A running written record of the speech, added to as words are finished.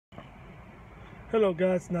Hello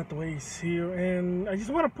guys, not Waze here, and I just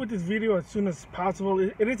want to put this video as soon as possible.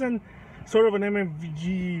 It isn't sort of an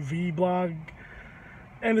MMG vlog,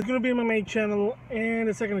 and it's going to be on my main channel and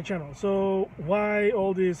the secondary channel. So why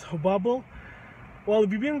all this hubble? Well,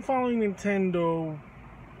 if you've been following Nintendo,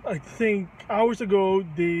 I think hours ago,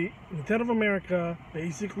 the Nintendo of America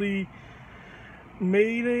basically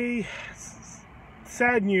made a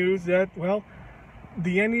sad news that, well,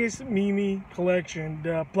 the NES Mini collection,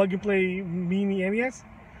 the plug-and-play Mini NES,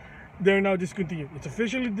 they're now discontinued. It's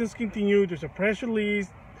officially discontinued. There's a press release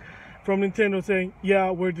from Nintendo saying, yeah,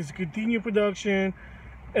 we're discontinuing production,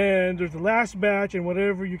 and there's the last batch, and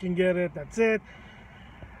whatever you can get it, that's it.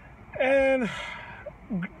 And,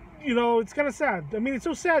 you know, it's kind of sad. I mean, it's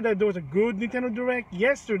so sad that there was a good Nintendo Direct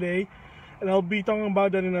yesterday, and I'll be talking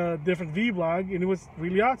about that in a different vlog, and it was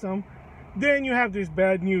really awesome. Then you have this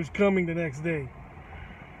bad news coming the next day.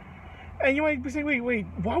 And you might be saying, wait,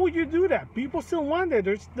 why would you do that? People still want it.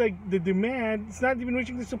 There's like the demand, it's not even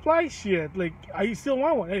reaching the supply yet. Like, I still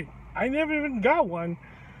want one. Hey, I never even got one.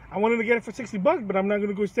 I wanted to get it for $60, but I'm not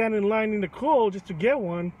gonna go stand in line in the cold just to get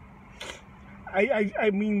one.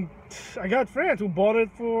 I mean, I got friends who bought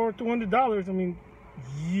it for $200. I mean,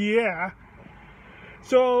 yeah.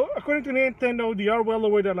 So according to Nintendo, they are well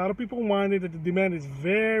aware that a lot of people want it, that the demand is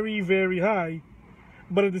very, very high.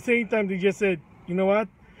 But at the same time, they just said, you know what?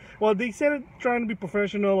 Well, they said it trying to be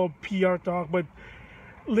professional or PR talk, but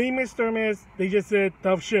lamest term is, they just said,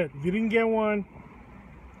 tough shit. If you didn't get one,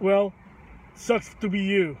 well, sucks to be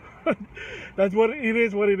you. That's what it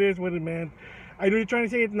is, man. I know you're trying to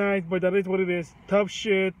say it nice, but that is what it is. Tough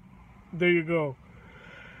shit. There you go.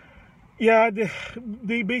 Yeah,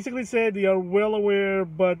 they basically said they are well aware,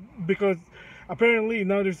 but because apparently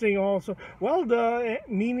now they're saying also, well, the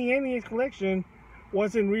Mini NES collection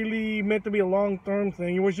wasn't really meant to be a long-term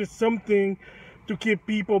thing. It was just something to keep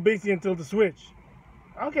people busy until the Switch.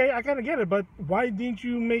 Okay, I kind of get it, but why didn't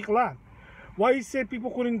you make a lot? Why you said people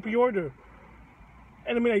couldn't pre-order?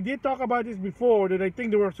 And I mean, I did talk about this before, that I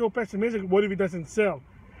think they were so pessimistic. What if it doesn't sell?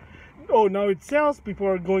 Oh, now it sells. People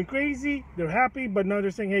are going crazy. They're happy, but now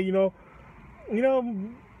they're saying, hey, you know,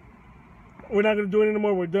 we're not going to do it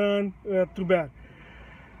anymore. We're done. Too bad.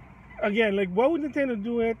 Again, like, why would Nintendo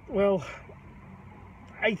do it? Well,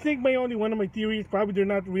 I think one of my theories, probably they're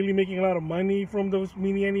not really making a lot of money from those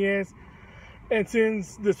Mini NES. And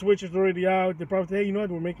since the Switch is already out, they probably say, hey, you know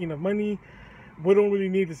what, we're making enough money. We don't really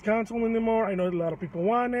need this console anymore. I know a lot of people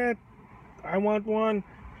want it. I want one.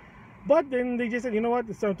 But then they just said, you know what,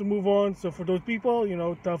 it's time to move on. So for those people, you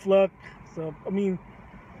know, tough luck. So, I mean,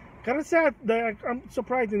 kind of sad that I'm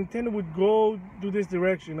surprised Nintendo would go to this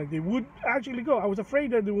direction. Like, they would actually go. I was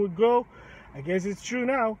afraid that they would go. I guess it's true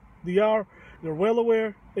now. They're well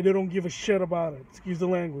aware, and they don't give a shit about it. Excuse the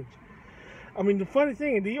language. I mean, the funny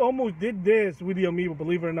thing, they almost did this with the Amiibo,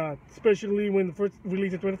 believe it or not. Especially when the first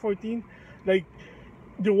release in 2014. Like,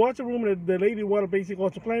 there was a rumor that the lady what basically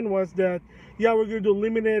also plan was that, yeah, we're going to do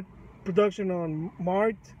limited production on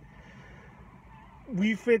Mart,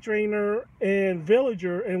 Wii Fit Trainer, and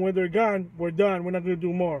Villager, and when they're gone, we're done. We're not going to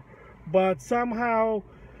do more. But somehow,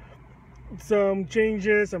 some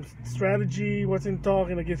changes, some strategy wasn't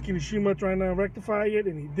talking. I guess Kirishima trying to rectify it,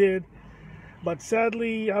 and he did. But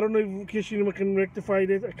sadly, I don't know if Kirishima can rectify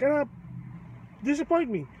this. It kind of disappointed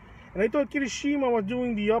me. And I thought Kirishima was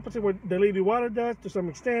doing the opposite what the Lady Water does to some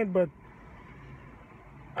extent, but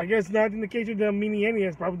I guess not in the case of the Mini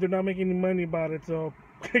NES. Probably they're not making any money about it, so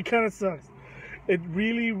it kind of sucks. It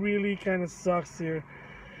really, really kind of sucks here.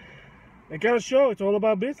 It kind of shows it's all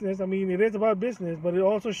about business. I mean, it is about business, but it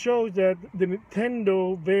also shows that the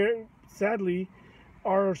Nintendo, very sadly,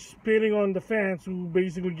 are spitting on the fans who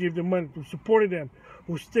basically gave them money, who supported them,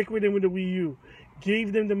 who stick with them with the Wii U,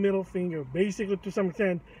 gave them the middle finger, basically to some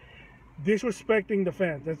extent, disrespecting the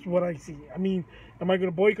fans. That's what I see. I mean, am I going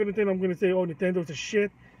to boycott Nintendo? I'm going to say, oh, Nintendo's a shit.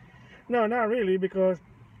 No, not really, because,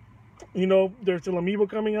 you know, there's still Amiibo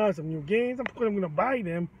coming out, some new games. Of course, I'm going to buy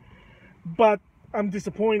them, but I'm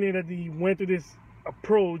disappointed that he went to this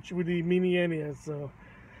approach with the Mini NES. So,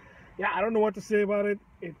 yeah, I don't know what to say about it.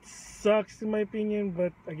 It sucks in my opinion,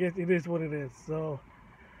 but I guess it is what it is. So,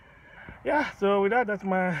 yeah, so with that, that's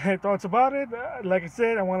my thoughts about it. Like I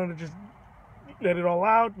said, I wanted to just let it all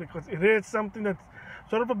out because it is something that's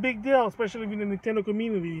sort of a big deal, especially in the Nintendo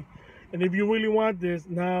community. And if you really want this,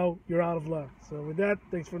 now you're out of luck. So with that,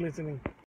 thanks for listening.